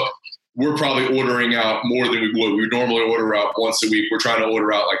cook, we're probably ordering out more than we would. We would normally order out once a week. We're trying to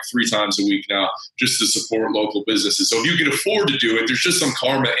order out like 3 times a week now just to support local businesses. So if you can afford to do it, there's just some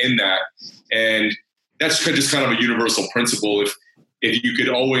karma in that. And that's just kind of a universal principle. If you could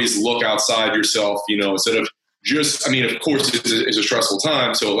always look outside yourself, instead of just, of course, it's a stressful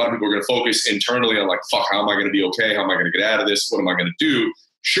time. So a lot of people are going to focus internally on like, fuck, how am I going to be okay? How am I going to get out of this? What am I going to do?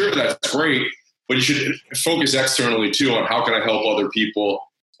 Sure, that's great. But you should focus externally too on how can I help other people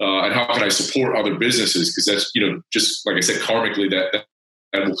and how can I support other businesses? Because that's, just like I said, karmically that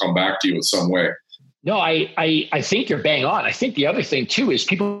will come back to you in some way. No, I think you're bang on. I think the other thing too is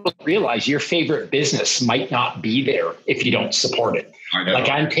people realize your favorite business might not be there if you don't support it. Like,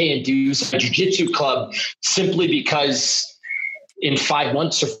 I'm paying dues at a jiu-jitsu club simply because in 5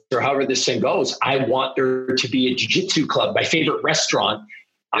 months or however this thing goes, I want there to be a jiu-jitsu club. My favorite restaurant.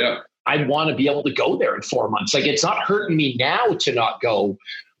 Yeah. I want to be able to go there in 4 months. Like, it's not hurting me now to not go,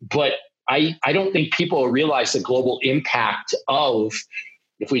 but I don't think people realize the global impact of,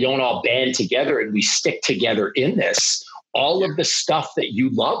 if we don't all band together and we stick together in this, all of the stuff that you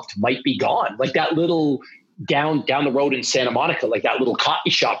loved might be gone. Like that little down the road in Santa Monica, like that little coffee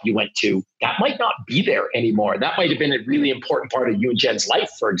shop you went to, that might not be there anymore. That might have been a really important part of you and Jen's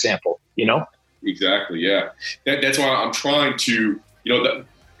life, for example, Exactly. Yeah. That's why I'm trying to,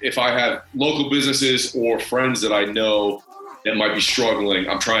 if I have local businesses or friends that I know that might be struggling,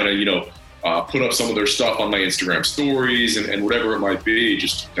 I'm trying to, put up some of their stuff on my Instagram stories and whatever it might be,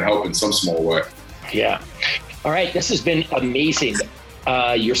 just to help in some small way. Yeah. All right. This has been amazing.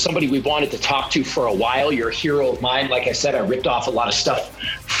 You're somebody we wanted to talk to for a while. You're a hero of mine. Like I said, I ripped off a lot of stuff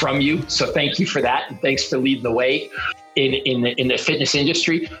from you. So thank you for that. And thanks for leading the way in the fitness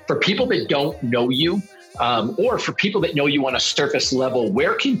industry. For people that don't know you, or for people that know you on a surface level,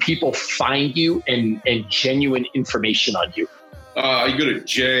 where can people find you and genuine information on you? You go to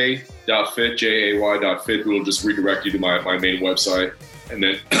jay.fit, jay.fit. We'll just redirect you to my main website. And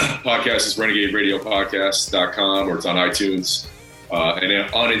then podcast is renegaderadiopodcast.com, or it's on iTunes. And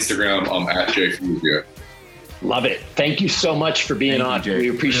then on Instagram, I'm at jferruggia. Love it. Thank you so much for being on. We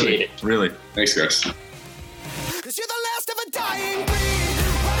appreciate it. Really. Thanks, guys. 'Cause you're the last of a dying breed.